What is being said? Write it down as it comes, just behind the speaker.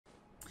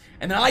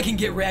And then I can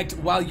get wrecked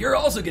while you're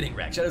also getting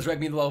wrecked. Shadows wrecked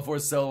me in the level 4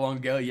 so long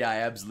ago. Yeah, I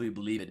absolutely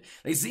believe it.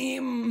 They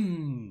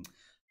seem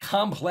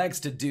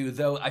complex to do,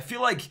 though. I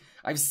feel like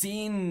I've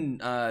seen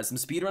some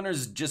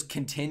speedrunners just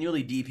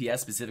continually DPS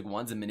specific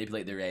ones and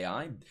manipulate their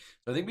AI.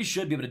 So I think we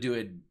should be able to do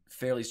it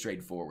fairly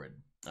straightforward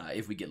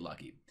if we get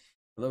lucky.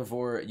 Level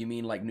 4, you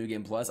mean like New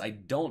Game Plus? I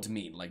don't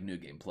mean like New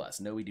Game Plus.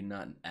 No, we do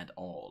not at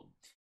all.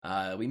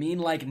 We mean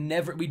like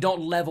never. We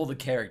don't level the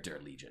character,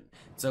 Legion.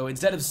 So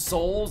instead of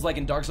souls, like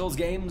in Dark Souls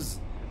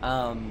games,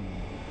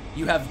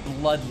 you have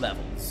blood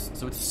levels.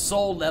 So it's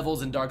soul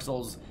levels in Dark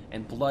Souls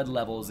and blood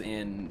levels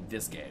in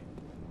this game.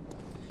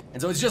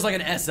 And so it's just like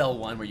an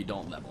SL1 where you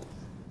don't level.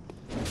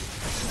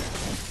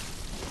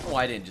 Oh,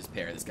 I didn't just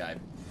parry this guy.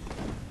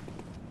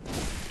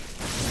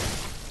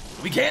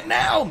 We can't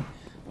now!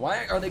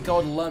 Why are they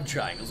called love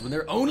triangles when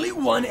they're only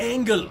one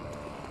angle?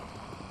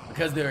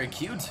 Because they're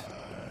acute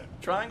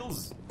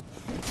triangles?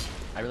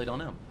 I really don't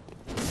know.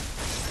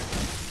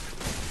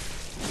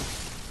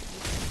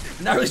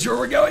 Not really sure what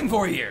we're going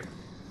for here.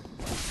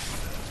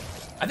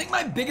 I think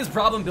my biggest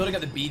problem building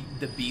up the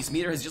beast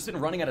meter has just been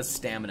running out of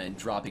stamina and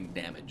dropping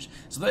damage.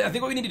 So I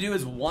think what we need to do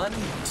is 1,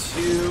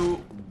 2,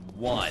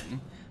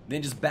 1.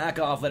 Then just back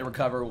off, let it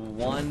recover.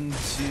 1,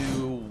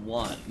 2,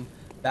 1.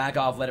 Back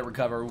off, let it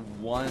recover.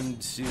 1,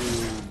 2,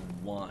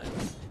 1.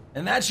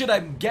 And that should,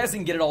 I'm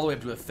guessing, get it all the way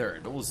up to a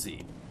third, but we'll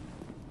see.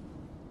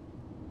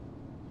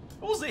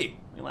 We'll see.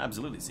 We'll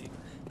absolutely see.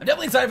 I'm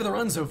definitely excited for the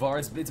run so far.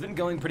 It's been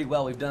going pretty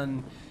well. We've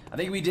done, I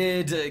think we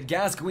did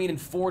Gas Queen in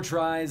 4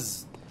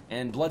 tries.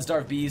 And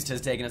Bloodstarved Beast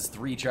has taken us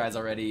 3 tries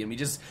already, and we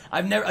just,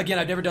 I've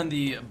never done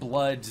the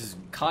blood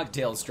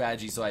cocktail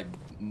strategy, so I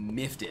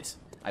miffed it.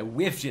 I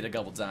whiffed it a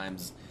couple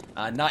times,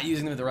 not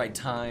using them at the right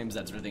times,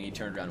 that sort of thing. He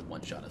turned around and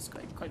one-shot us.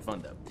 Quite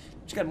fun, though.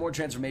 Just got more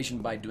transformation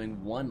by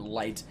doing 1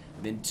 light,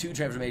 then 2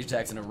 transformation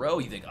attacks in a row.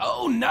 You think,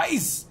 oh,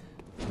 nice!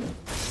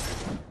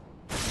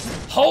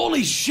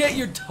 Holy shit,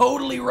 you're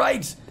totally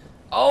right!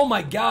 Oh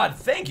my god,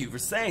 thank you for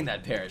saying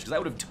that, Parrish, because I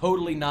would have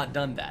totally not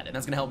done that, and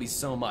that's going to help me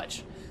so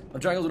much.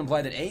 Love triangles would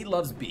imply that A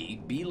loves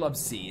B, B loves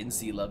C, and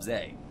C loves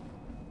A.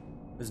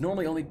 There's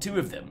normally only 2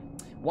 of them.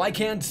 Why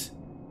can't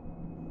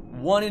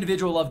one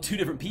individual love 2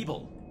 different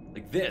people?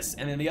 Like this,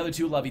 and then the other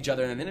 2 love each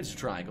other, and then it's a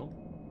triangle.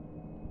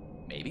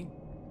 Maybe.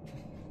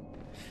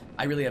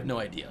 I really have no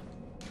idea.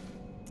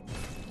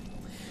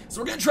 So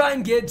we're gonna try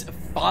and get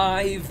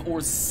 5 or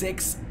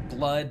 6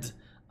 blood.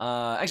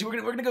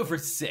 Actually, we're gonna go for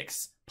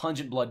 6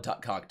 pungent blood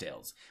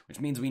cocktails, which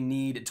means we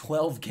need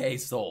 12k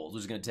souls,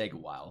 which is gonna take a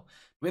while.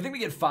 I think we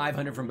get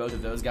 500 from both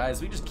of those guys.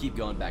 We just keep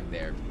going back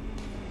there.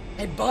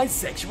 A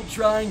bisexual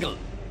triangle.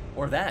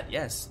 Or that,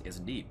 yes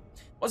indeed.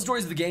 What's the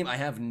stories of the game? I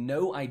have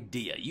no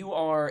idea. You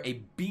are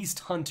a beast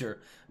hunter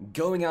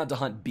going out to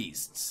hunt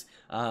beasts.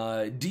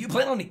 Do you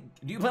plan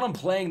on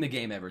playing the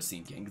game ever,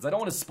 Scene King? Because I don't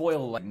want to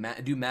spoil,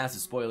 like, do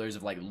massive spoilers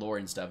of like lore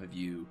and stuff if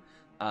you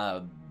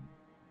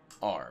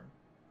are.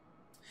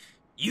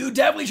 You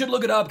definitely should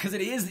look it up, because it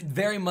is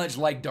very much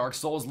like Dark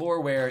Souls lore,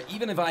 where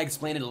even if I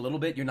explain it a little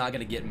bit, you're not going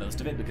to get most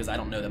of it, because I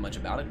don't know that much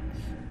about it.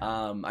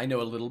 I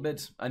know a little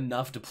bit,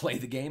 enough to play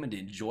the game and to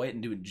enjoy it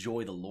and to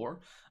enjoy the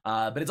lore.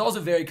 But it's also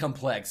very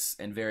complex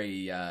and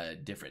very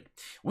different.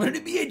 Would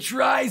it be a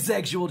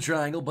trisexual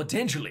triangle?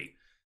 Potentially.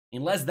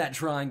 Unless that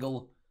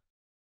triangle...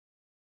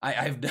 I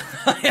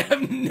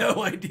have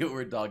no idea what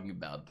we're talking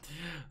about.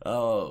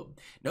 Oh.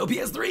 No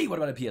PS3! What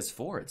about a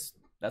PS4?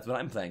 That's what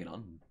I'm playing it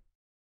on.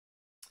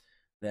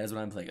 That is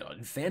what I'm playing it on.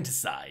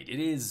 Infanticide. It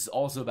is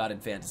also about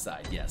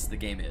infanticide. Yes, the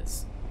game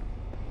is.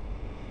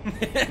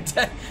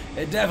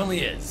 It definitely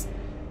is.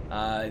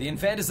 The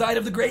infanticide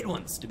of the great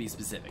ones, to be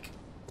specific.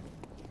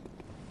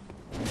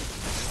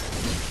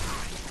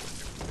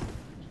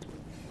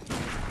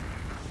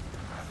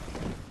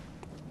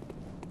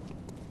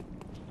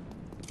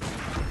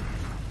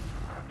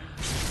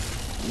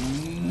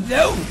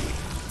 No!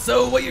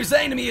 So what you're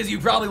saying to me is you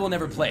probably will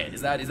never play it.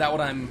 Is that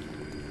what I'm...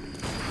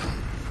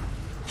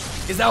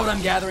 Is that what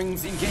I'm gathering,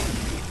 Scene King?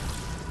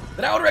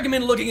 But I would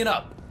recommend looking it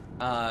up.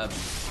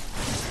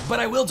 But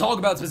I will talk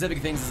about specific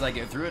things as I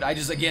go through it. I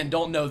just, again,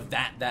 don't know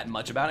that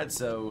much about it,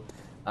 so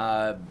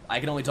I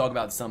can only talk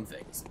about some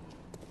things.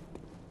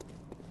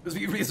 Because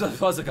we released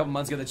Plus a couple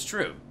months ago, that's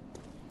true.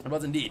 It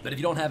was indeed. But if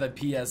you don't have a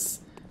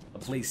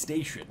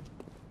PlayStation,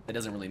 that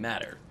doesn't really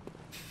matter.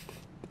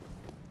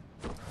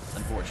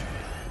 Unfortunately.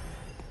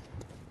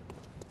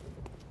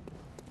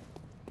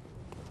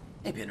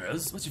 Hey,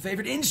 Penrose, what's your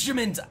favorite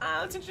instrument?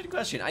 That's an interesting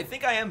question. I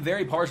think I am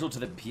very partial to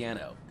the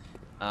piano.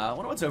 I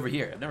wonder what's over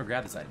here. I've never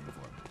grabbed this item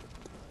before.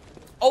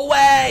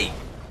 Away!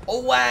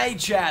 Away,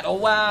 chat,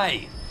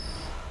 away!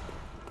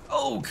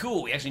 Oh,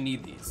 cool, we actually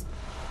need these.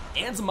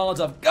 And some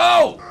Molotov.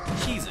 Go!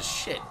 Jesus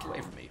shit, get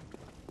away from me.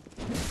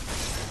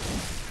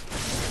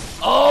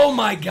 Oh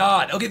my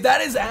god. Okay,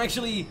 that is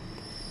actually...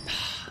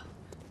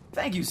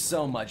 Thank you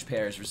so much,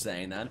 Parrish, for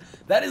saying that.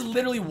 That is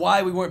literally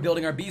why we weren't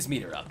building our beast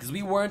meter up, because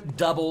we weren't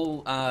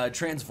double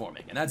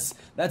transforming, and that's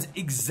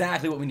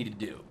exactly what we need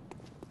to do.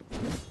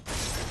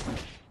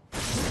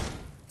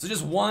 So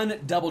just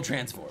 1 double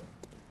transform.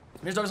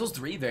 There's Dark Souls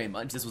 3 very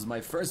much. This was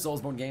my first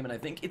Soulsborne game, and I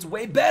think it's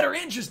way better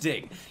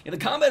interesting. Yeah, the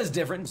combat is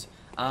different.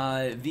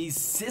 These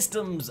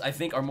systems, I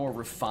think, are more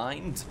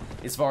refined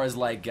as far as,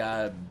 like,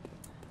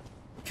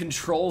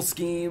 control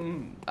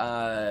scheme,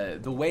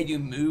 the way you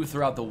move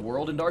throughout the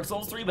world in Dark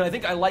Souls 3, but I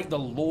think I like the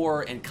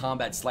lore and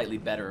combat slightly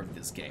better of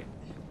this game.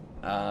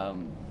 I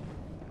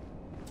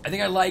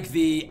think I like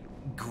the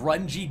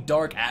grungy,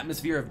 dark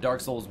atmosphere of Dark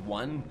Souls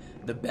 1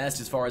 the best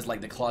as far as like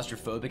the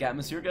claustrophobic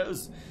atmosphere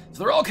goes. So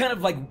they're all kind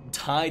of like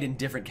tied in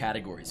different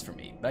categories for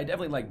me, but I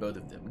definitely like both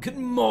of them. Good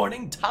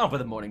morning, top of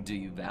the morning to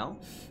you, Val.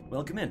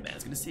 Welcome in, man.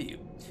 It's good to see you.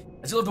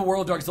 I still love the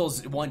world of Dark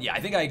Souls 1. Yeah, I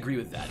think I agree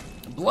with that.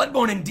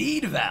 Bloodborne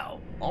indeed,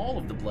 Val. All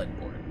of the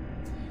Bloodborne.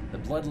 The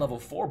Blood level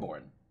 4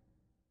 born.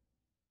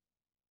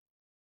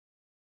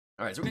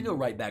 Alright, so we're gonna go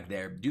right back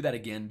there, do that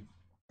again,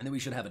 and then we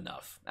should have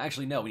enough.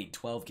 Actually, no, we need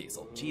 12k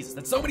souls. Jesus,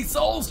 that's so many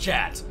souls,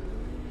 chat!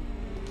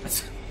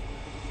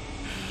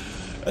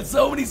 That's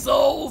so many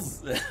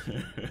souls!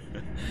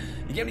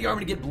 You get in the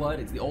army to get blood.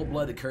 It's the old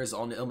blood that cures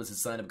all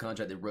illnesses, sign of a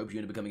contract that ropes you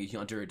into becoming a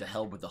hunter to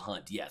help with the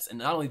hunt. Yes, and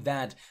not only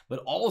that, but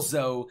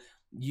also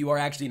you are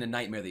actually in a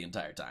nightmare the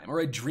entire time,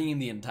 or a dream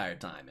the entire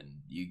time, and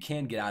you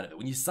can get out of it.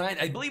 When you sign,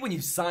 I believe when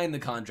you sign the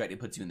contract, it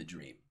puts you in the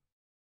dream.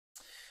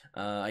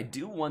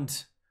 Do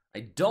want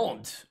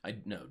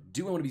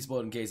to be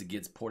spoiled in case it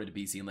gets ported to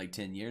PC in like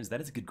 10 years? That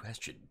is a good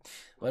question.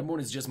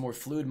 Bloodborne is just more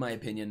fluid in my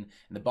opinion,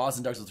 and the bosses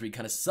in Dark Souls 3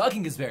 kind of suck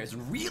in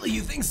comparison. Really?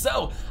 You think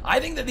so? I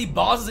think that the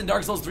bosses in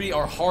Dark Souls 3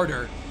 are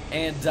harder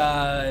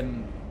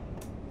and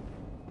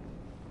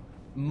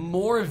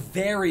more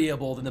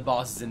variable than the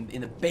bosses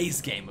in the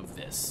base game of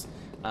this.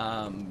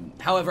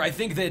 However, I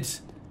think that's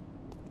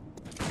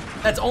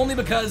only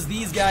because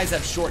these guys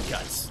have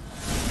shortcuts.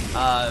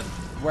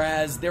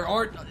 Whereas there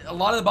aren't a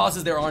lot of the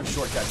bosses. There aren't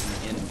shortcuts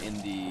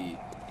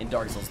in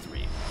Dark Souls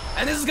 3,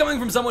 and this is coming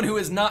from someone who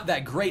is not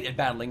that great at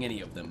battling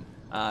any of them.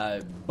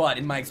 But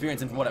in my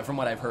experience and from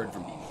what I've heard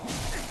from people,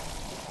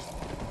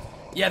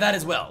 yeah, that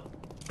as well.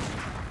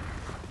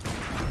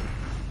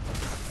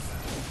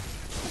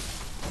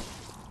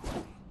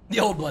 The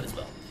old blood as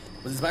well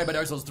was inspired by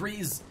Dark Souls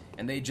 3's,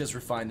 and they just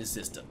refined the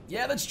system.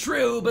 Yeah, that's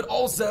true, but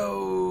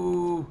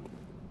also.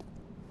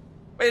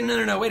 Wait,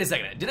 no, wait a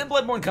second. Didn't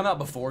Bloodborne come out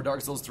before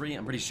Dark Souls 3?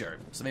 I'm pretty sure.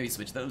 So maybe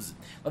switch those.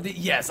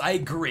 Yes, I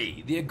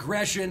agree. The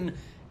aggression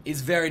is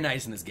very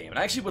nice in this game, and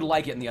I actually would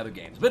like it in the other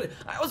games. But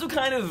I also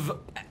kind of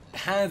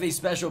have a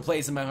special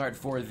place in my heart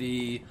for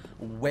the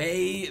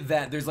way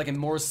that there's like a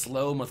more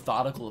slow,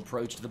 methodical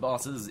approach to the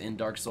bosses in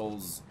Dark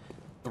Souls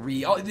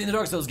 3, in the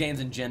Dark Souls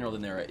games in general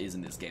than there is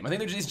in this game. I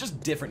think it's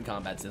just different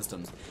combat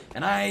systems,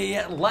 and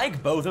I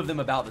like both of them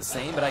about the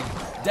same, but I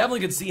definitely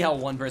could see how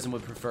one person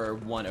would prefer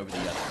one over the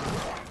other.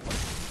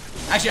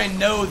 Actually, I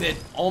know that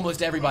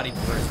almost everybody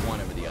prefers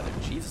one over the other.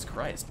 Jesus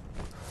Christ.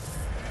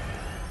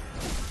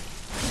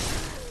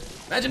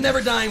 Imagine never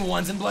dying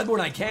once in Bloodborne.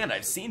 I can't.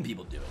 I've seen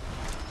people do it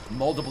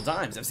multiple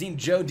times. I've seen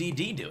Joe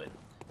DD do it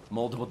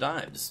multiple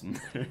times.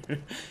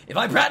 If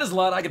I practice a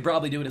lot, I could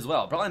probably do it as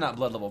well. Probably not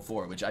Blood level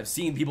 4, which I've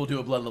seen people do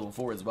at Blood level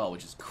 4 as well,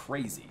 which is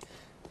crazy.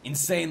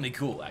 Insanely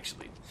cool,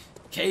 actually.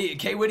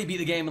 K Witty beat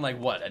the game in like,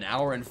 what, an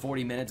hour and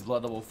 40 minutes,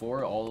 Blood level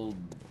 4, all...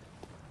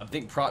 I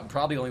think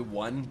probably only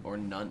one or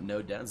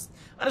no deaths.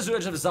 I just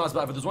have a soft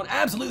spot for this one.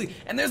 Absolutely.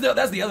 And that's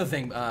the other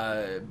thing,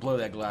 Blow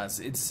That Glass.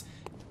 It's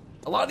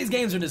a lot of these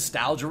games are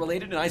nostalgia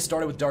related, and I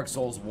started with Dark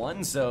Souls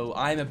 1, so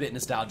I'm a bit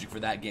nostalgic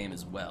for that game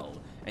as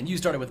well. And you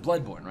started with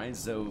Bloodborne, right?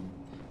 So,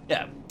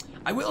 yeah.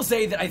 I will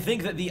say that I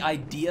think that the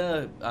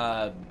idea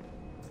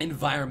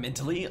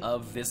environmentally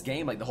of this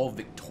game, like the whole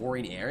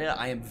Victorian area,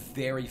 I am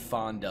very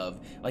fond of.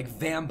 Like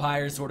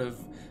vampire sort of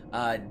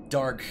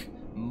dark,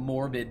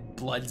 morbid,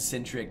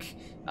 blood-centric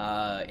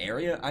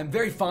area. I'm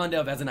very fond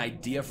of as an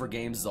idea for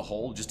games as a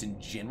whole, just in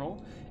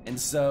general. And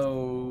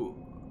so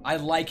I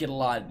like it a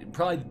lot.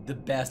 Probably the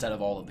best out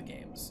of all of the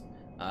games.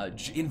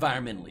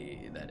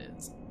 Environmentally, that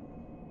is.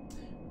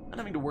 Not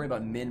having to worry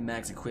about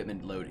min-max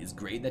equipment load is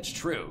great. That's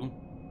true.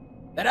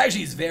 That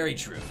actually is very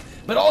true.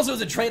 But also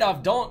as a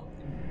trade-off,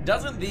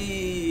 doesn't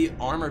the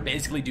armor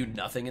basically do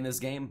nothing in this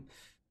game?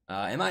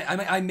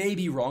 I may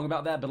be wrong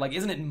about that, but like,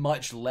 isn't it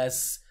much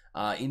less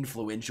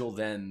influential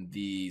than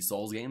the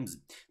Souls games?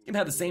 You can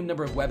have the same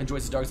number of weapon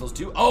choices as Dark Souls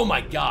 2. Oh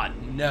my god,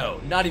 no,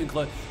 not even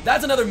close.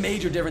 That's another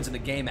major difference in the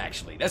game,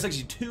 actually. That's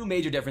actually two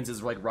major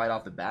differences, like, right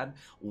off the bat.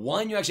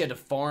 One, you actually have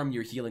to farm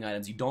your healing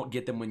items. You don't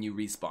get them when you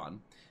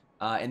respawn.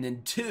 And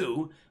then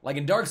two, like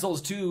in Dark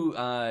Souls 2,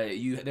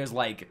 there's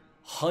like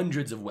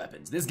hundreds of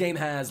weapons. This game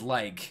has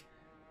like,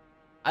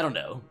 I don't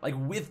know, like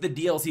with the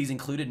DLCs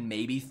included,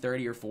 maybe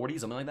 30 or 40,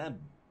 something like that.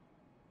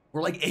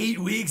 We're like 8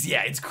 weeks?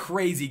 Yeah, it's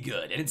crazy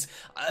good. And it's,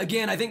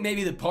 again, I think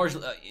maybe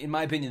in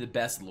my opinion, the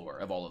best lore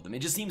of all of them. It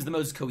just seems the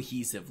most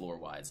cohesive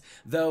lore-wise.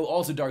 Though,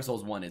 also Dark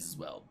Souls 1 is as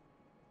well.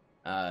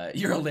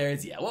 You're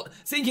hilarious, yeah. Well,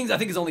 Saint Kings, I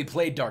think, has only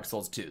played Dark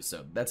Souls 2,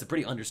 so that's a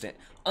pretty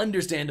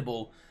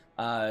understandable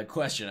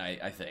question,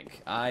 I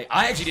think. I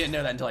actually didn't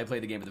know that until I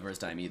played the game for the first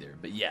time either,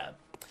 but yeah.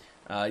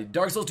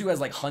 Dark Souls 2 has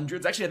like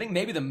hundreds. Actually, I think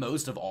maybe the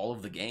most of all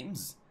of the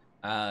games.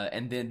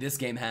 And then this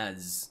game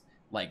has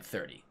like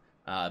 30.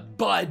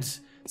 But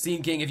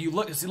Scene King, if you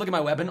look at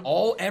my weapon,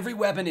 every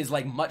weapon is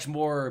like much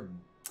more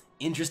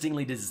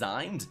interestingly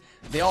designed.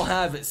 They all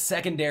have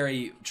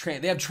secondary,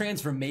 they have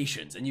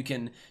transformations, and you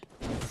can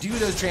do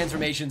those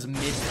transformations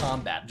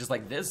mid-combat, just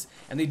like this,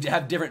 and they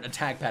have different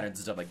attack patterns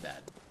and stuff like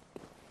that.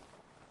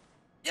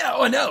 Yeah,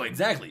 oh no,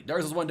 exactly.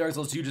 Dark Souls 1, Dark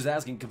Souls 2, just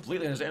asking,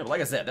 completely understandable.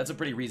 Like I said, that's a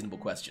pretty reasonable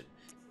question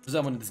for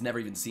someone that's never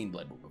even seen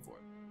Bloodborne before.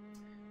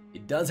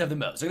 It does have the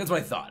most, so that's what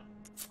I thought.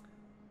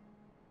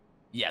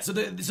 Yeah, so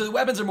the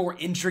weapons are more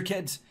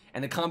intricate,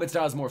 and the combat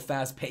style is more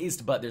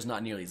fast-paced, but there's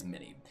not nearly as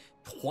many.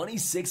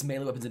 26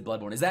 melee weapons in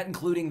Bloodborne. Is that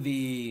including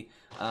the,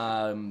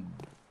 God,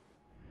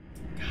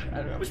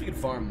 I wish we could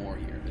farm more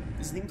here, but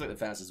this seems like the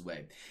fastest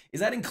way. Is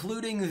that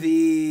including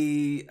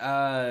the,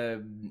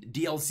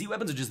 DLC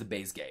weapons or just the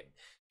base game?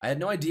 I had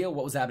no idea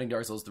what was happening in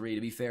Dark Souls 3.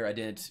 To be fair, I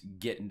didn't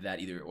get into that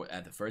either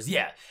at the first.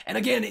 Yeah, and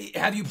again,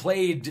 have you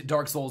played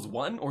Dark Souls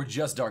 1 or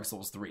just Dark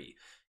Souls 3?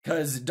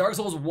 Because Dark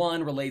Souls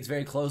 1 relates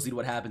very closely to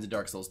what happens in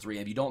Dark Souls 3.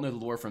 And if you don't know the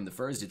lore from the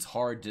first, it's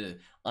hard to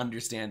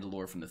understand the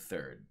lore from the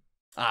third.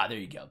 Ah, there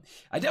you go.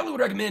 I definitely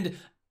would recommend,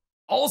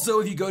 also,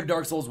 if you go to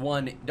Dark Souls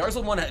 1, Dark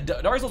Souls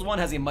 1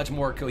 has a much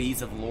more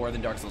cohesive lore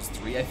than Dark Souls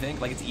 3, I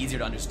think. Like, it's easier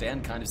to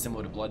understand, kind of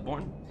similar to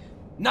Bloodborne.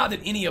 Not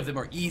that any of them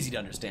are easy to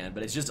understand,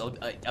 but it's just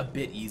a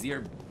bit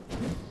easier.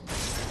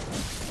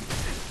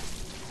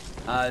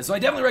 So I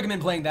definitely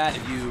recommend playing that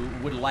if you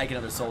would like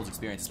another Souls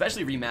experience,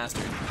 especially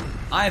remastered.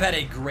 I've had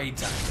a great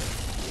time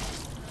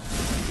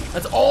with it.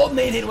 That's all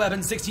main hit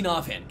weapons, 16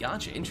 offhand.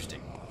 Gotcha,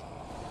 interesting.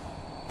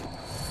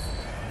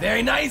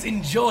 Very nice,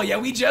 enjoy. Yeah,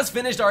 we just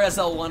finished our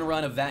SL1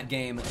 run of that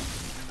game,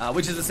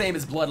 which is the same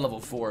as Blood Level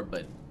 4,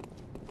 but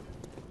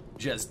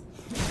just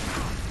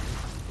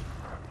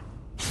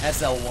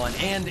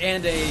SL1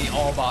 and a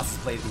all bosses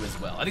playthrough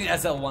as well. I think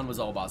SL1 was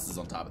all bosses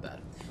on top of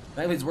that.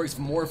 This works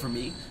more for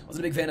me. I was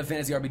a big fan of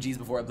fantasy RPGs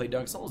before I played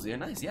Dark Souls. Yeah,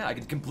 nice. Yeah, I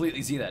could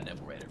completely see that,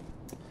 Nipple Raider.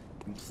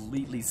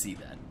 Completely see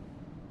that.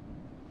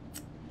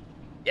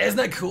 Yeah, isn't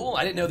that cool?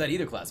 I didn't know that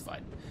either,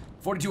 classified.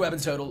 42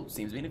 weapons total.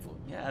 Seems meaningful.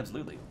 Yeah,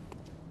 absolutely.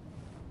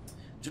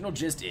 General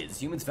gist is,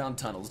 humans found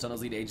tunnels.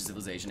 Tunnels lead to ancient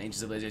civilization. Ancient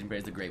civilization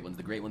praised the Great Ones.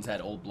 The Great Ones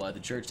had old blood. The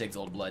church takes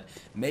old blood.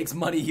 Makes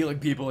money healing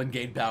people and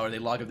gain power. They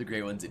lock up the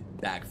Great Ones. It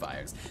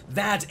backfires.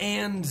 That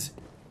and...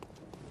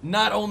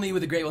 not only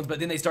with the Great Ones, but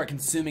then they start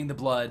consuming the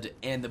blood,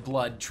 and the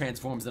blood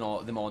transforms them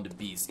all into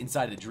beasts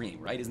inside of the dream,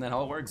 right? Isn't that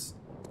how it works?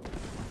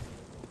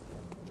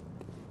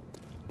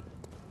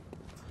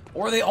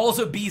 Or are they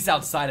also beasts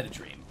outside of the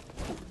dream?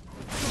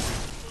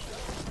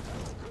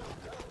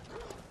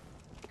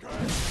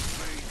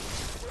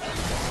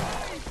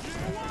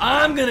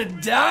 I'm gonna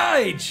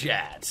die,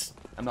 chat!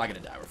 I'm not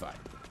gonna die, we're fine.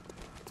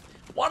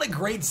 What a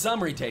great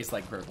summary tastes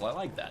like purple, I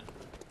like that.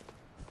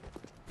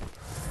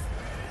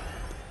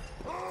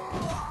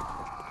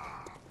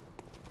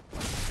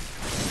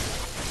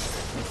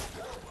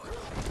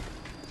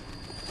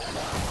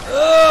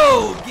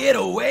 Oh, get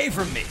away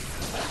from me.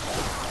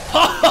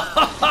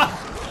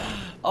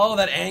 Oh,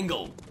 that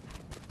angle.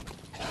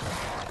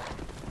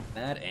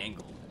 That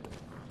angle.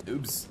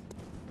 Oops.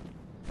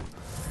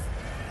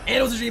 And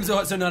it was a dream,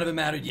 so none of it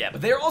mattered yet.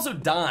 But they're also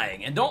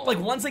dying. And don't, like,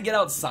 once they get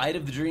outside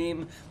of the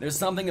dream, there's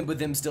something with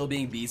them still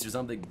being beasts or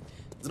something.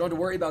 So don't have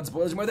to worry about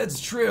spoilers anymore. That's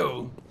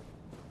true.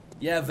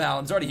 Yeah, Val,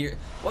 I'm sorry to hear.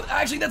 Well,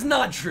 actually, that's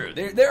not true.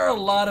 There are a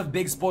lot of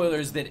big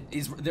spoilers that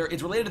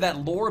it's related to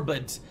that lore,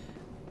 but...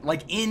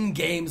 like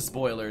in-game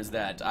spoilers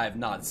that I've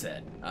not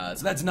said.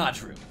 So that's not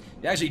true.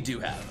 They actually do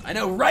have. I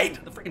know, right?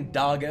 The freaking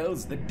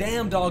doggos. The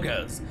damn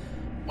doggos.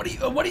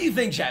 What do you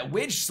think, chat?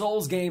 Which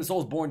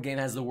Soulsborne game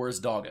has the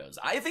worst doggos?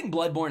 I think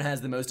Bloodborne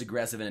has the most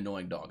aggressive and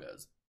annoying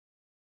doggos.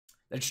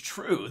 That's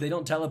true. They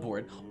don't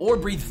teleport or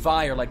breathe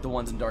fire like the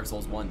ones in Dark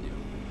Souls 1 do.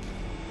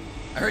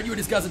 I heard you were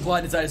discussing plot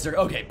and decided to start.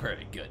 Okay,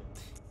 perfect, good.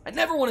 I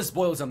never want to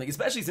spoil something,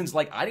 especially since,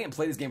 like, I didn't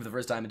play this game for the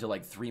first time until,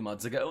 like, 3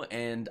 months ago,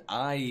 and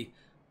I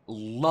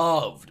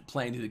loved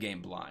playing through the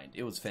game blind.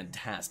 It was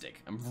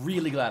fantastic. I'm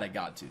really glad I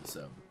got to,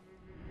 so.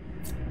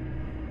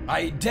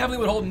 I definitely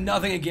would hold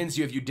nothing against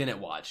you if you didn't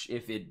watch,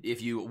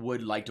 if you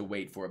would like to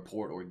wait for a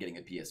port or getting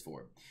a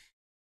PS4.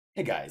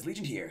 Hey guys,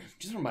 Legion here,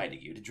 just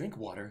reminding you to drink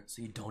water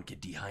so you don't get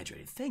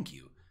dehydrated. Thank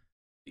you.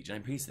 Legion, I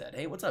appreciate that.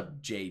 Hey, what's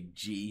up,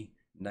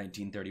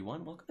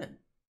 JG1931? Welcome in.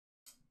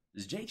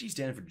 Does JG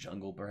stand for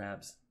jungle,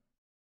 perhaps?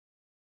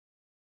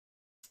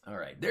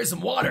 Alright, there's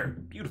some water!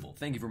 Beautiful,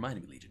 thank you for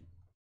reminding me, Legion.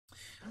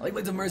 I like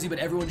Blades of Mercy, but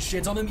everyone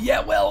shits on them.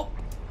 Yeah, well,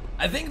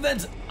 I think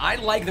that I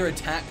like their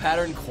attack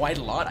pattern quite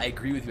a lot. I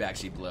agree with you,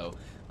 actually, Blow.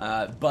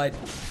 But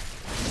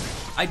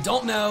I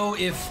don't know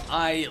if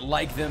I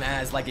like them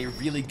as, like, a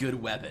really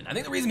good weapon. I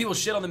think the reason people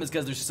shit on them is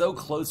because they're so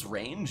close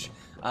range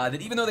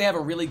that even though they have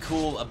a really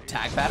cool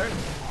attack pattern,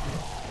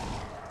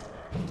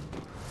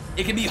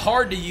 it can be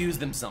hard to use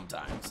them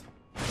sometimes.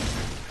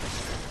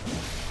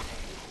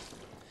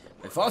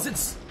 My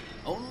faucets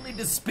only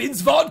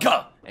dispense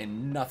vodka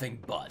and nothing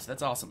but.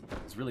 That's awesome.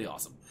 It's really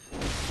awesome.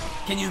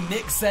 Can you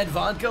mix said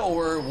vodka,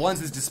 or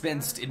once it's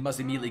dispensed, it must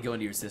immediately go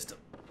into your system?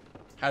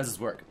 How does this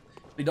work?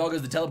 Big Dog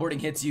goes, the teleporting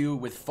hits you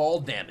with fall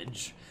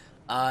damage.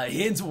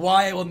 Hence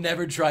why I will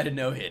never try to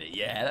no-hit it.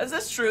 Yeah,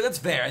 that's true. That's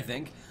fair, I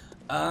think.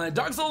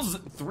 Dark Souls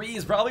 3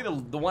 is probably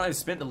the one I've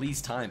spent the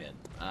least time in.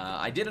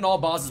 I did an all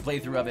bosses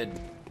playthrough of it.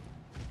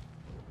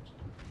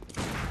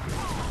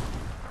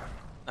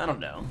 I don't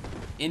know,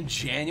 in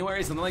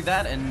January, something like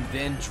that, and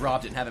then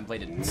dropped it and haven't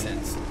played it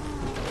since.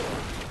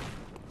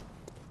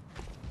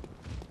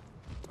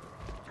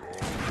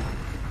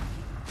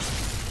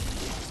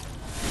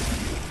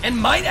 And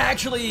might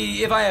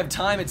actually, if I have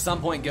time at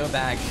some point, go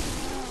back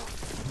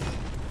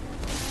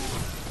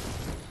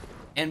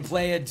and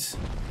play it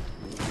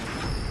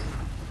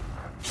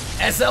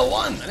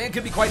SL1. I think it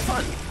could be quite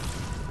fun.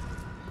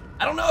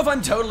 I don't know if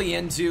I'm totally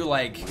into,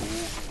 like,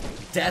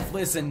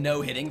 deathless and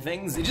no-hitting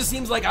things. It just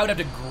seems like I would have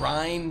to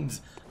grind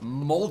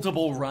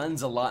multiple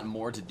runs a lot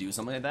more to do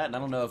something like that, and I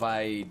don't know if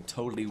I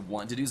totally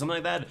want to do something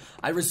like that.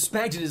 I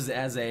respect it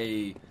as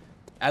an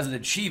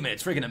achievement.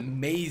 It's freaking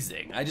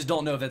amazing. I just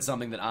don't know if that's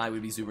something that I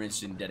would be super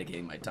interested in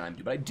dedicating my time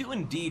to, but I do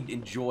indeed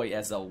enjoy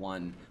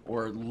SL1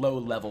 or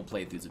low-level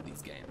playthroughs of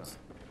these games.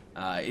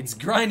 It's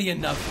grindy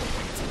enough for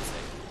me, I guess I'd say.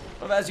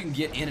 How fast you can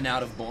get in and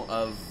out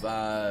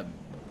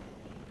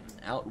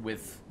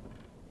with...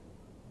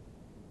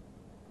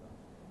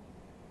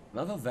 I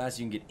love how fast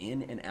you can get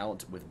in and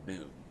out with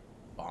Boom.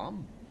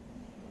 Bomb?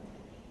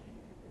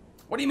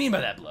 What do you mean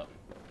by that, Blow?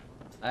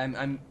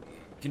 I'm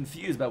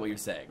confused about what you're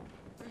saying.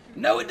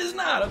 No, it does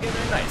not. Okay,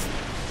 very nice.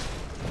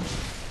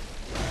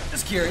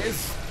 Just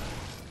curious.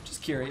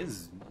 Just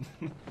curious.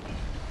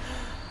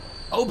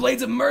 Oh,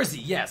 Blades of Mercy.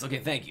 Yes. Okay,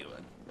 thank you.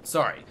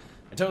 Sorry.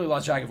 I totally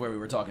lost track of what we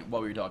were talking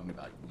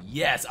about.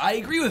 Yes, I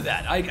agree with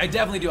that. I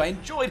definitely do. I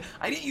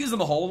didn't use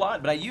them a whole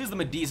lot, but I used them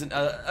a decent,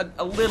 a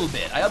little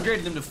bit. I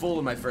upgraded them to full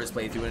in my first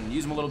playthrough and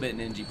used them a little bit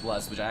in NG+,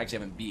 which I actually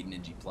haven't beaten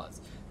NG+.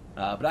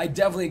 But I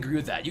definitely agree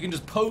with that. You can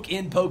just poke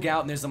in, poke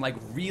out, and there's some, like,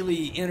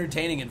 really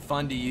entertaining and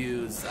fun to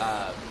use,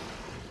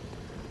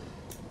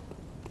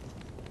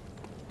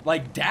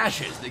 like,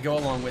 dashes that go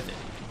along with it.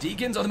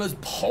 Deacons are the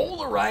most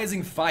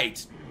polarizing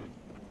fight.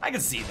 I can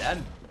see that.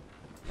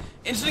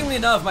 Interestingly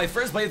enough, my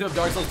first playthrough of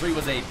Dark Souls 3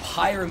 was a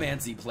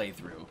pyromancy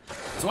playthrough.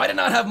 So I did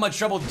not have much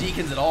trouble with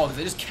Deacons at all, because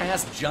they just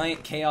cast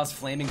giant chaos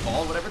flaming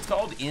ball, whatever it's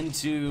called,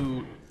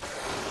 into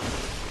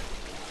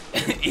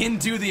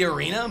the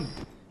arena,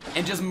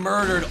 and just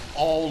murdered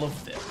all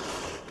of them.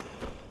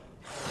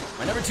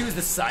 My number 2 is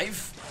the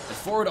Scythe. The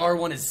forward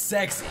R1 is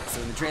sexy,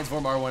 so the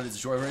transform R1 is the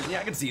short version.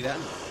 Yeah, I can see that.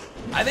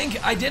 I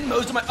think I did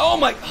most of my...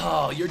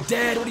 Oh, you're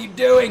dead. What are you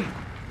doing?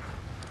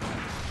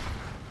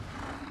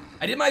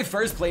 I did my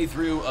first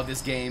playthrough of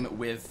this game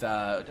with,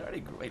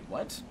 wait,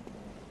 what?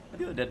 Where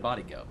did the dead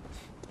body go?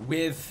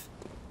 With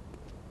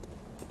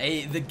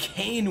the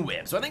Cane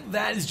Whip. So I think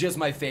that is just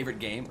my favorite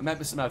game. Not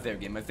my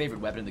favorite game, my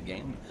favorite weapon in the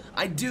game.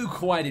 I do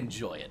quite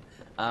enjoy it.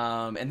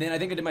 And then I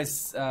think I did my,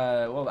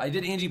 I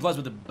did NG Plus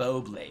with the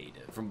Bow Blade,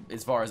 from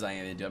as far as I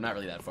am into it. I'm not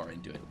really that far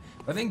into it.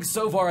 But I think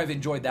so far I've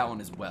enjoyed that one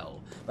as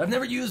well. But I've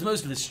never used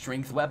most of the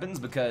strength weapons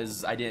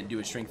because I didn't do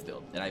a strength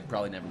build, and I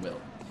probably never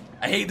will.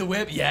 I hate the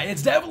whip. Yeah,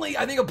 it's definitely,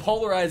 I think, a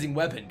polarizing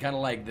weapon, kind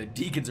of like the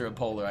Deacons are a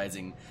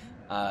polarizing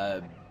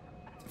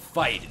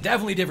fight.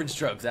 Definitely different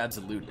strokes,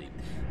 absolutely.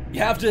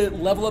 You have to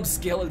level up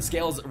skill. It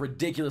scales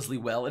ridiculously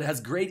well. It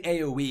has great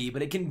AoE,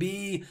 but it can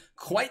be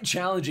quite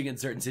challenging in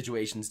certain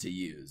situations to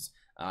use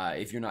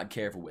if you're not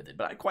careful with it,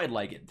 but I quite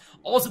like it.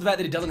 Also, the fact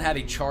that it doesn't have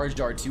a charged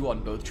R2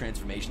 on both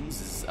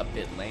transformations is a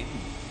bit lame,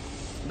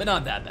 but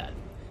not that bad.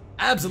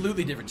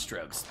 Absolutely different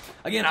strokes.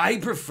 Again, I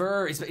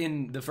prefer,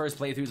 in the first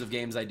playthroughs of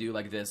games I do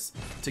like this,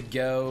 to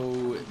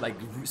go like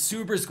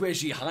super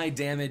squishy, high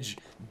damage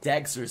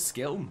dex or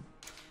skill.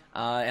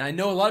 And I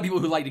know a lot of people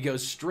who like to go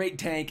straight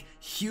tank,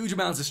 huge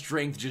amounts of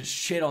strength, just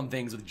shit on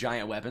things with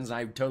giant weapons, and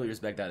I totally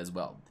respect that as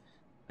well.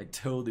 I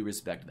totally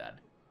respect that.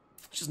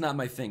 It's just not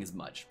my thing as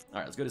much.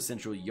 Alright, let's go to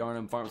Central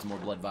Yarnum, farm some more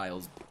blood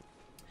vials.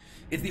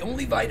 It's the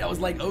only fight I was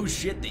like, oh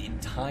shit, the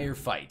entire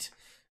fight.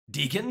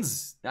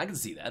 Deacons? I can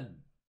see that.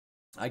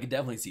 I could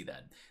definitely see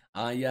that.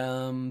 I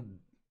don't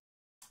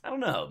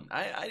know.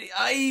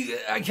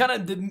 I kind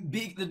of,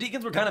 the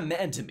Deacons were kind of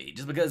mad to me,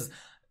 just because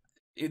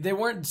they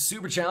weren't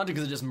super challenging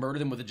because I just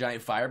murdered them with a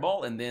giant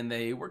fireball, and then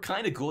they were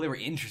kind of cool. They were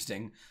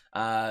interesting,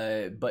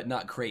 but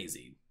not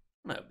crazy.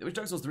 No, I wish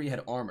Dark Souls 3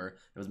 had armor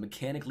that was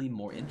mechanically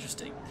more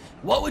interesting.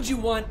 What would you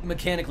want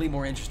mechanically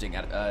more interesting?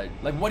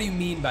 Like, what do you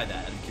mean by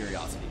that, out of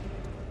curiosity?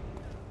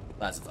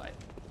 Classified.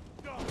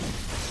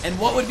 And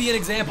what would be an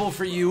example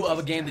for you of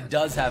a game that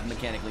does have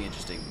mechanically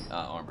interesting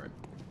armor?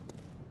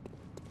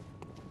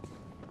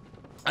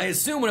 I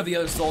assume one of the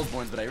other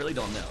Soulsborns, but I really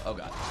don't know. Oh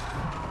god.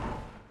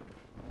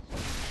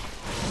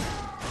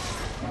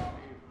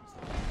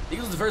 I think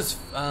it was the first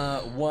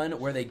one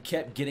where they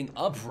kept getting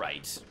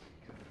upright.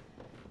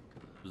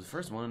 It was the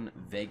first one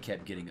they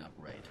kept getting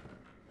upright.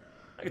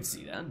 I could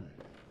see that.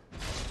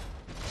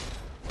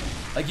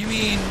 Like, you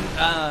mean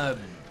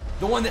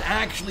the one that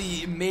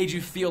actually made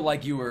you feel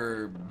like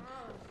you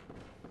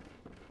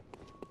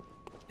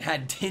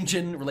had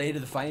tension related to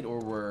the fight,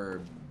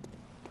 or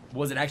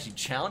was it actually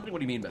challenging? What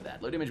do you mean by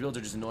that? Low damage builds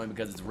are just annoying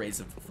because it's a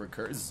race for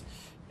curse.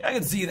 Yeah, I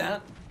can see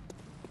that.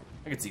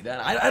 I can see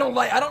that. I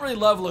don't really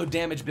love low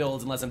damage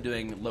builds unless I'm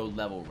doing low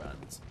level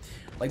runs.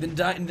 Like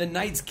the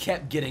knights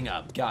kept getting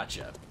up.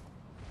 Gotcha.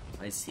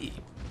 I see.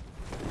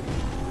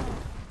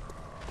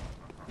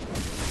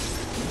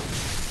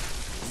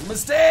 This is a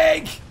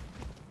mistake!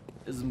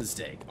 This is a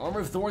mistake. Armor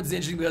of Thorns is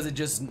interesting because it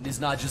just is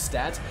not just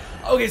stats.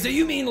 Okay, so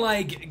you mean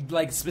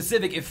like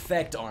specific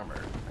effect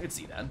armor. I can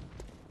see that.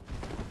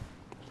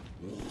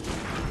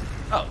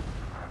 Oh.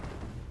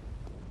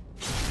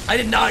 I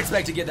did not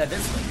expect to get that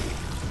this way.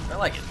 I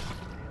like it.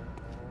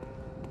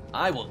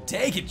 I will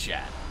take it,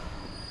 chat.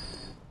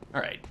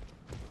 Alright.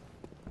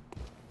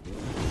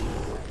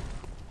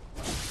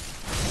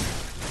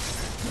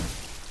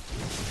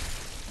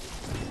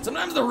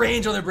 Sometimes the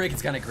range on their break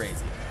is kind of crazy.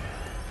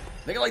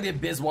 I think I like the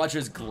Abyss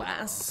Watcher's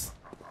glass.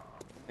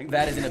 I think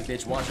that is in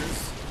Abyss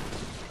Watcher's.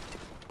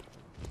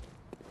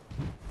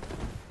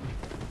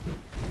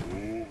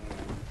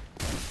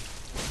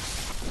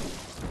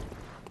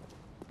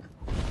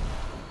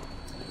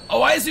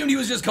 Oh, I assumed he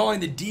was just calling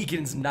the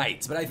Deacons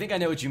Knights, but I think I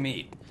know what you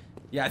mean.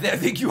 Yeah, I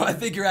think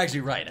you're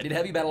actually right. I did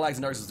heavy battle axe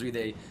in Dark Souls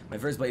 3. My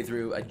first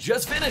playthrough. I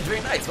just finished. Very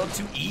nice. Felt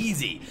too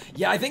easy.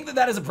 Yeah, I think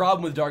that is a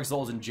problem with Dark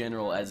Souls in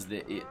general. As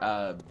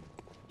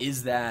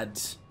is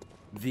that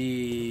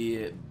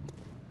the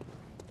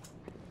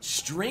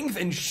strength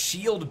and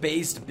shield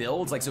based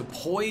builds, like so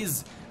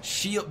poise,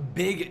 shield,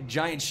 big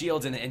giant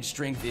shields, and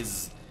strength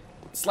is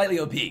slightly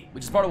OP,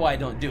 which is part of why I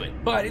don't do it.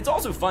 But it's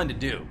also fun to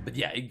do. But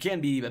yeah, it can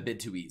be a bit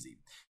too easy.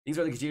 These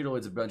are the Cathedral.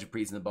 It's a bunch of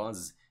priests and the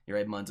bonds. You're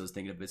right, Munz, I was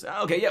thinking of this.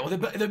 Okay, yeah, well,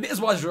 the Abyss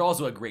Watchers are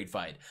also a great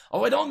fight.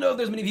 Oh, I don't know if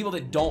there's many people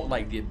that don't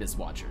like the Abyss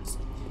Watchers.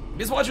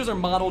 Abyss Watchers are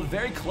modeled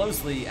very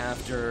closely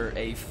after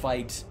a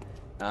fight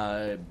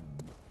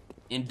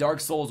in Dark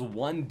Souls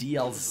 1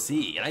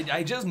 DLC. And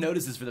I just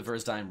noticed this for the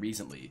first time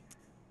recently.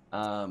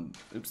 Oops,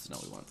 that's not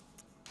what we want.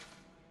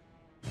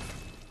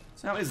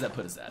 So how many does that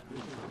put us at?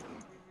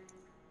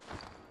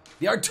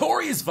 The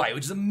Artorias fight,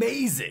 which is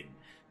amazing.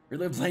 You're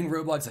really playing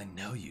Roblox? I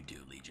know you do,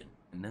 Legion.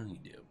 I know you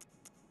do.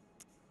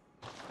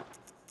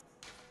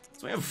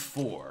 So we have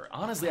 4.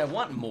 Honestly, I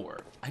want more.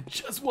 I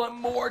just want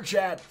more,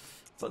 chat.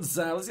 So let's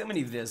see how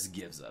many this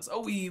gives us.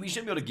 Oh, we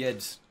should be able to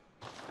get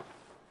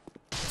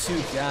 2.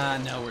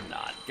 God, no, we're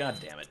not. God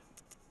damn it.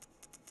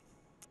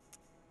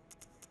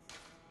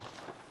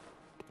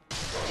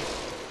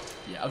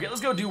 Yeah, okay, let's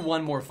go do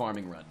one more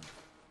farming run.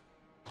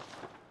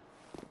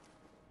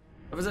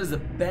 That is the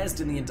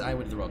best in the entire. I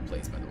went to the wrong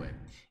place, by the way.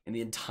 In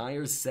the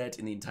entire set,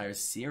 in the entire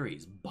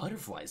series.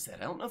 Butterfly set.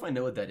 I don't know if I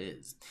know what that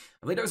is.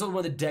 I played Dark Souls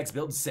 1 the Dex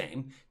build,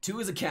 same.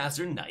 2 as a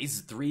caster, nice.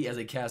 3 as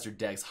a caster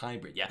Dex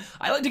hybrid. Yeah,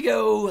 I like to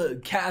go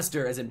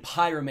caster as in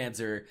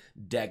Pyromancer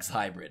Dex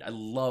hybrid. I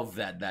love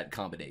that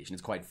combination.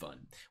 It's quite fun.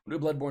 We'll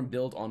do a Bloodborne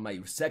build on my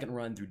second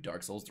run through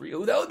Dark Souls 3.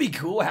 Oh, that would be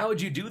cool. How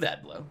would you do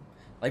that, Blow?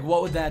 Like,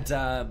 what would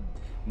that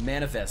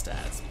manifest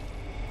as?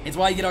 It's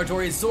why you get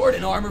Artorias sword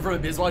and armor from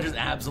Abyss Watchers.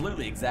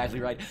 Absolutely, exactly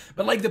right.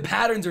 But like the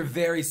patterns are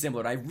very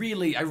similar. I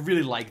really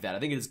like that. I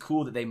think it is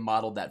cool that they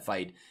modeled that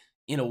fight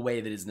in a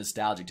way that is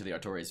nostalgic to the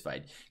Artorias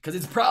fight. Because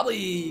it's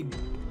probably,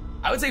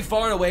 I would say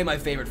far and away my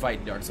favorite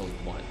fight in Dark Souls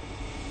 1.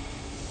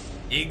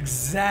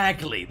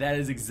 Exactly. That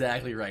is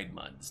exactly right,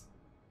 Munz.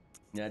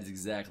 That is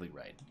exactly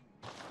right.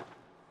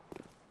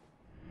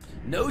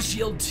 No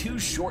shield, 2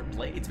 short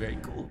blades. Very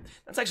cool.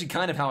 That's actually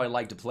kind of how I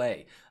like to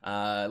play.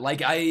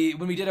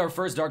 When we did our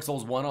first Dark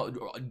Souls 1,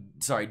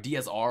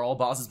 DSR all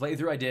bosses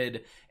playthrough, I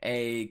did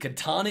a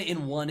katana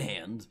in one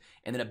hand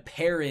and then a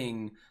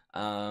pairing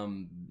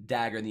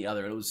dagger in the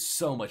other. It was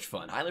so much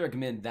fun. Highly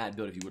recommend that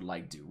build if you would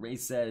like to. Ray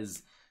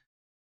says,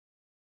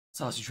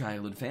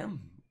 IsosceleTriangle fam.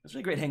 It was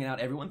really great hanging out,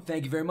 everyone.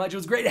 Thank you very much. It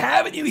was great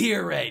having you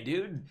here, Ray,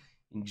 dude.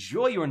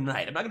 Enjoy your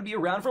night. I'm not going to be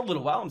around for a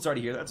little while. I'm sorry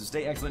to hear that, so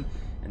stay excellent.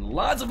 And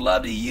lots of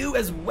love to you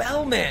as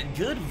well, man.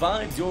 Good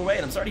vibes your way.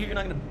 And I'm sorry to hear you're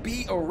not going to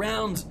be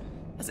around.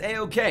 That's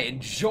A-okay.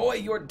 Enjoy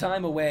your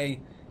time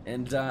away.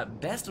 And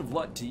best of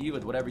luck to you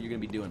with whatever you're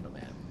going to be doing, my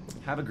man.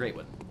 Have a great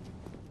one.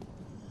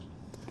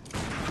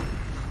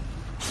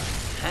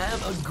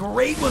 Have a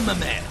great one, my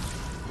man.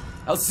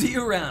 I'll see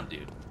you around,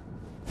 dude.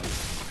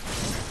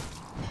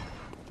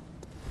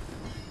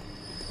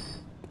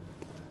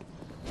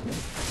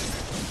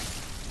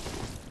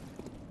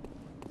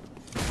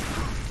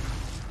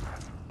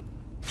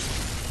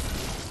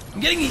 I'm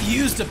getting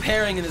used to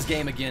pairing in this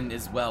game again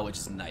as well, which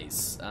is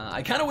nice.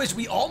 I kind of wish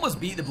we almost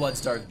beat the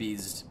Bloodstarved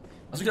Beast.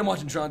 I was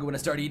watching Trongo when I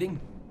start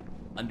eating.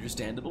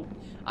 Understandable.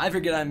 I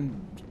forget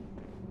I'm...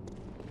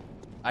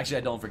 Actually,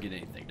 I don't forget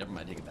anything. Never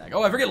mind, take it back.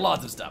 Oh, I forget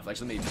lots of stuff.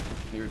 Actually,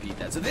 let me repeat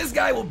that. So this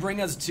guy will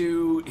bring us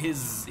to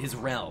his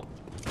realm,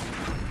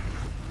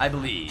 I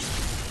believe.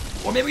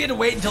 Or maybe we had to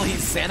wait until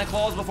he's Santa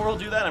Claus before he'll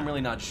do that? I'm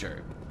really not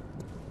sure.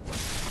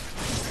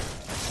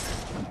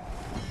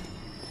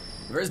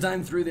 The first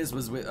time through this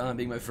was with,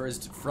 being my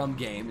first From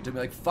game. It took me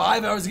like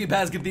 5 hours to get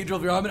past Cathedral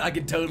of Yarmouth. I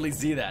could totally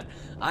see that.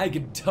 I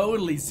could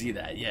totally see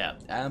that. Yeah,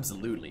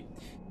 absolutely.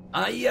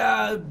 I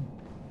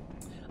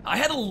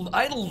had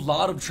a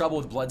lot of trouble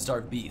with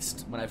Bloodstarved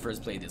Beast when I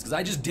first played this because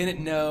I just didn't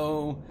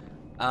know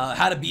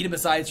how to beat him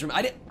aside from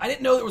I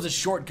didn't know there was a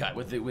shortcut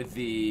with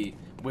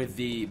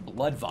the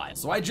blood vial.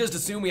 So I just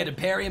assumed we had to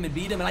parry him and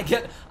beat him,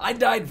 and I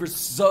died for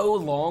so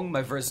long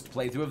my first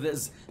playthrough of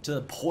this to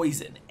the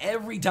poison.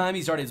 Every time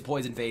he started his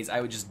poison phase,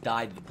 I would just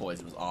die to the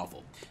poison. It was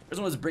awful. First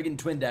one was Brigand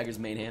Twin Daggers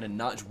main hand and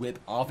Notch Whip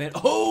offhand.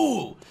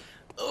 Oh!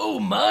 Oh,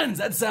 Muns,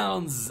 that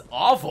sounds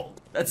awful.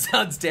 That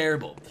sounds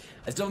terrible.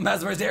 I still haven't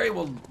passed the first area.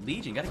 Well,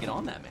 Legion, gotta get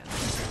on that, man.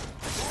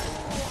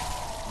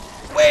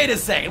 Wait a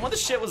second, what the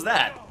shit was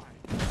that?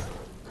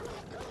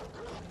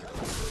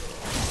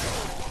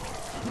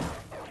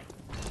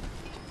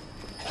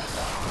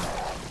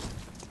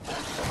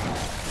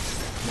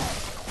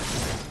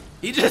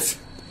 He just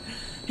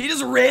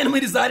randomly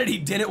decided he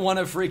didn't want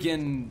to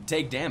freaking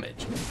take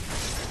damage.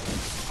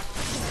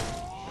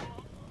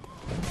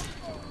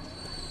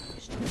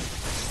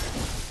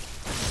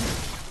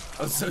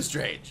 That was so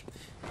strange.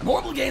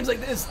 Horrible games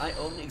like this, I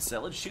only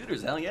excel at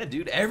shooters. Hell yeah,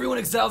 dude. Everyone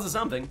excels at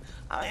something.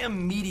 I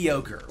am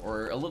mediocre,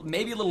 or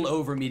maybe a little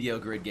over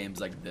mediocre at games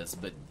like this,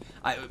 but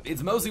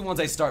it's mostly once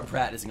I start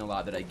practicing a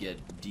lot that I get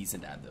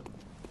decent at them.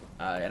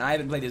 And I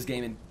haven't played this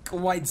game in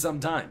quite some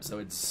time, so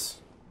it's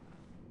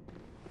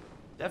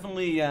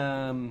definitely, we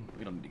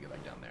don't need to go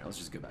back down there. Let's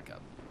just go back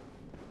up.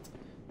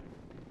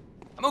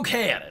 I'm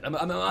okay at it.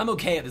 I'm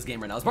okay at this game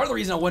right now. It's part of the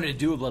reason I wanted to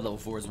do a Blood level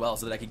 4 as well,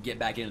 so that I could get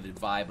back into the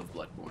vibe of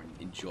Bloodborne.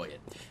 Enjoy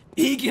it.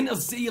 Egan, I'll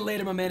see you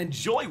later, my man.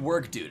 Enjoy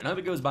work, dude. And I hope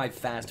it goes by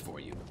fast for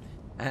you.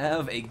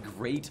 Have a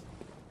great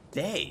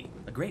day.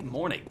 A great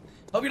morning.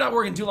 Hope you're not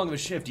working too long of a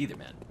shift either,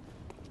 man.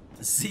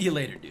 See you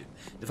later, dude.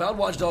 Defiled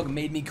Watchdog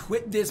made me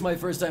quit this my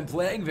first time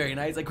playing. Very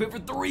nice. I quit for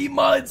 3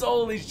 months.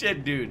 Holy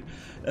shit, dude.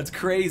 That's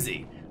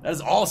crazy. That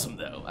is awesome,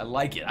 though. I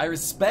like it. I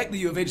respect that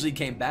you eventually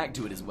came back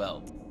to it as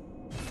well.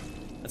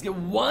 Let's get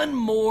one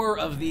more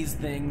of these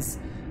things.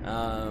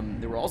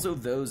 There were also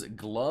those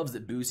gloves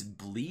that boosted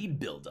bleed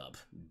buildup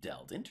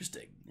dealt.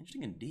 Interesting.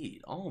 Interesting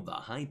indeed. All the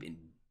hype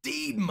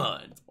indeed,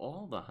 Mud.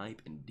 All the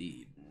hype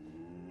indeed.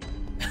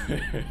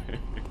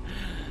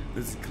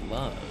 Those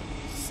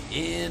gloves.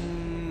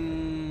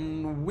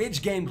 In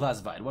which game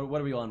classified? What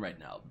are we on right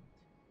now?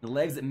 The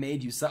legs that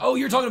made you... Oh,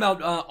 you're talking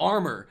about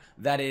armor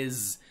that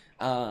is...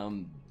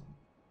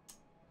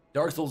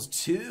 Dark Souls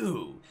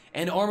 2,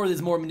 and armor that's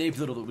more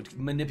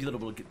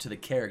manipulatable to the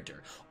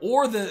character.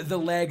 Or the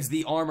legs,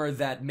 the armor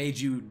that made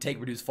you take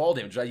reduced fall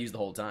damage, which I use the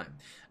whole time.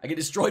 I get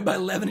destroyed by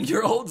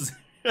 11-year-olds.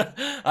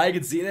 I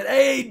can see that.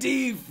 Hey,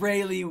 D.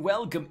 Fraley,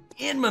 welcome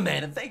in, my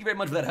man, and thank you very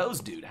much for that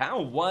host, dude.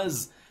 How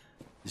was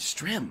the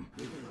stream?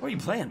 What are you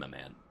playing, my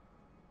man?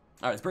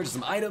 Alright, let's purchase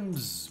some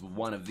items.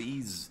 One of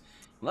these.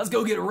 Let's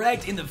go get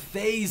wrecked in the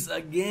face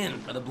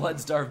again by the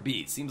blood-starved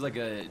beast. Seems like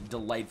a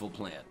delightful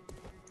plan.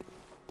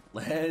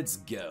 Let's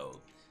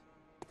go.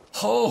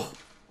 Oh!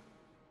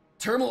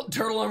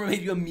 Turtle armor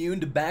made you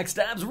immune to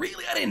backstabs?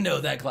 Really? I didn't know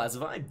that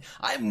classified.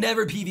 I've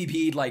never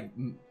PvP'd, like,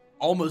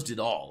 almost at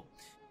all.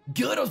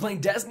 Good, I was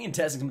playing Destiny and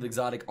testing some of the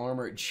exotic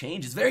armor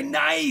changes. Very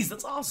nice!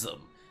 That's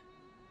awesome!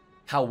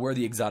 How were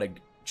the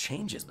exotic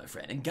changes, my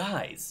friend? And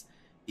guys,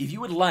 if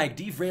you would like,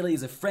 D. Fraley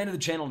is a friend of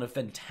the channel and a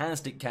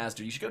fantastic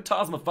caster. You should go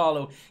toss him a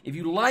follow if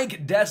you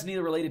like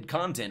Destiny-related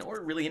content, or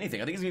really anything.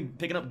 I think he's going to be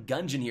picking up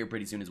Gungeon here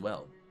pretty soon as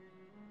well.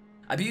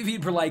 I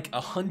PvP'd for like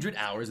 100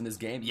 hours in this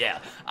game. Yeah,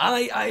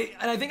 I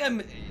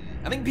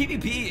think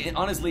PvP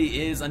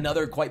honestly is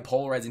another quite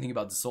polarizing thing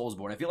about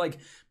Soulsborne. I feel like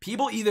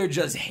people either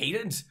just hate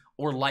it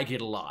or like it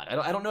a lot.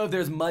 I don't know if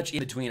there's much in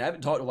between. I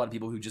haven't talked to a lot of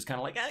people who just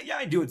kind of like, yeah,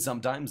 I do it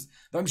sometimes.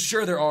 But I'm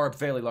sure there are a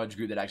fairly large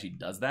group that actually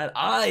does that.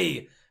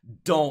 I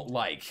don't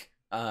like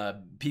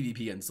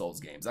PvP in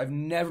Souls games. I've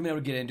never been able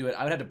to get into it.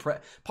 I would have to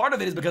part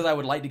of it is because I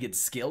would like to get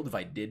skilled if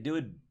I did do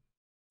it.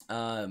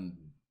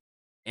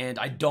 And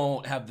I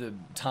don't have the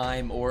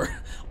time or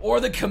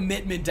the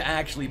commitment to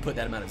actually put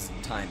that amount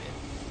of time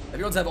in.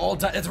 Everyone's have all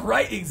time. That's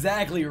right,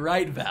 exactly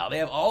right, Val. They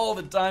have all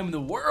the time in the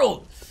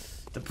world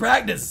to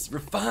practice,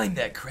 refine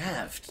that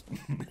craft.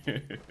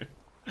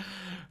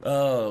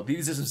 Oh,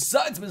 PvP system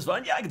sucks, but it's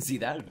fun. Yeah, I can see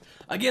that.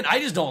 Again, I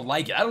just don't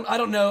like it. I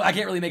don't know. I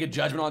can't really make a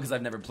judgment on it because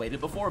I've never played it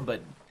before,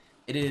 but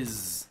it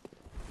is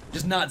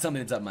just not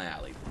something that's up my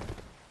alley.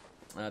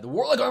 The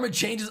Warlock armor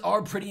changes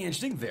are pretty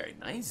interesting. Very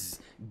nice.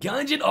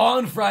 Gungeon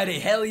on Friday.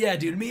 Hell yeah,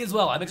 dude. Me as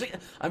well.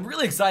 I'm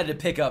really excited to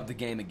pick up the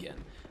game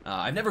again.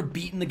 I've never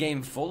beaten the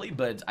game fully,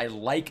 but I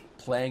like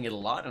playing it a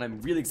lot, and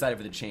I'm really excited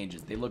for the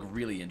changes. They look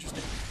really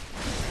interesting.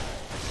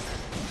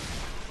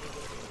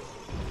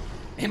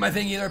 Ain't my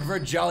thing either. I prefer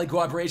jolly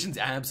cooperations.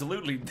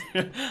 Absolutely.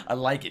 I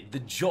like it. The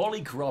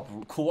jolly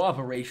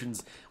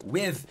cooperations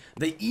with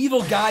the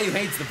evil guy who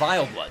hates the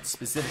Vile Blood,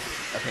 specifically,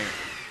 apparently.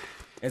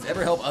 Has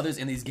ever helped others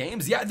in these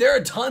games? Yeah, there are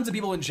tons of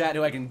people in chat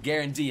who I can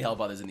guarantee help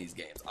others in these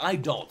games. I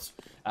don't.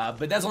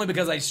 But that's only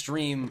because I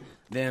stream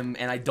them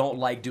and I don't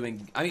like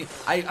doing... I mean,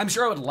 I'm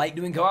sure I would like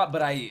doing co-op,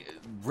 but I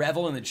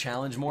revel in the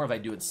challenge more if I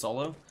do it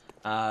solo.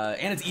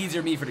 And it's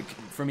easier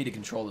for me to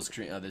control the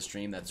stream,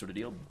 that sort of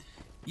deal.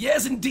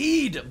 Yes,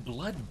 indeed!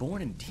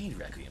 Bloodborne indeed,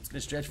 Requiems.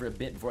 Gonna stretch for a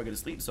bit before I go to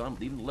sleep, so I'm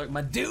leaving the lurk.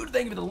 My dude,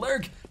 thank you for the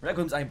lurk!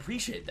 Requiems, I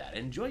appreciate that.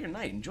 Enjoy your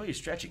night. Enjoy your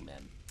stretching,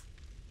 man.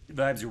 Good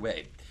vibes your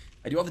way.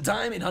 I do all the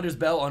time in Hunter's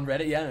Bell on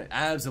Reddit. Yeah,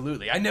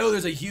 absolutely. I know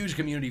there's a huge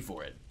community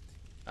for it,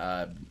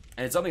 and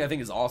it's something I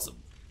think is awesome.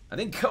 I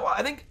think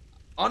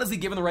honestly,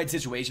 given the right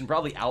situation,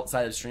 probably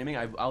outside of streaming,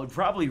 I would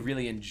probably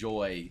really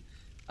enjoy.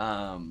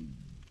 Let's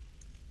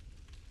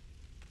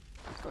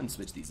go ahead and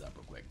switch these up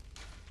real quick.